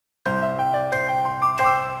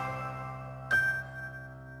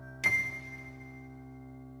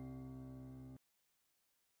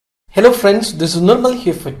Hello friends, this is Nirmal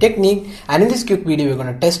here for Technique, and in this quick video we're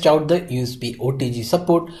going to test out the USB OTG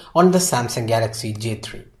support on the Samsung Galaxy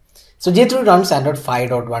J3. So J3 runs Android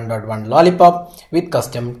 5.1.1 Lollipop with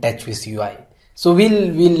custom Touchwiz UI. So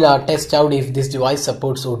we'll test out if this device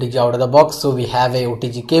supports OTG out of the box. So we have a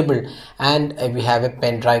OTG cable and we have a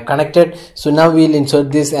pen drive connected. So now we'll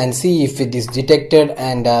insert this and see if it is detected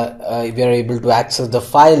and we are able to access the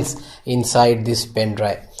files inside this pen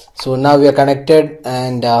drive. So now we are connected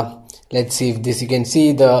and let's see if this, you can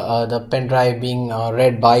see the pen drive being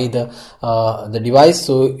read by the device.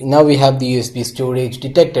 So now we have the USB storage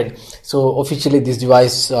detected. So officially this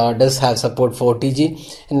device does have support for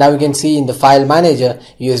OTG, and now we can see in the file manager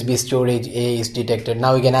USB storage A is detected.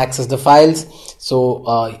 Now we can access the files. So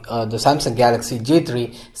the Samsung Galaxy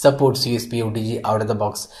J3 supports USB OTG out of the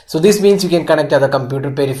box. So this means you can connect other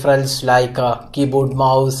computer peripherals like keyboard,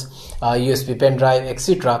 mouse, USB pen drive,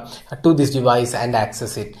 etc. to this device and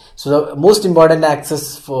access it. So the most important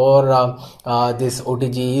access for this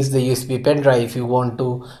OTG is the USB pen drive if you want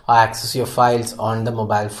to access your files on the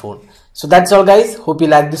mobile phone. So that's all guys. Hope you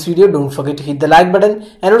like this video. Don't forget to hit the like button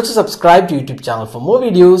and also subscribe to YouTube channel for more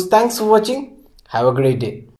videos. Thanks for watching. Have a great day.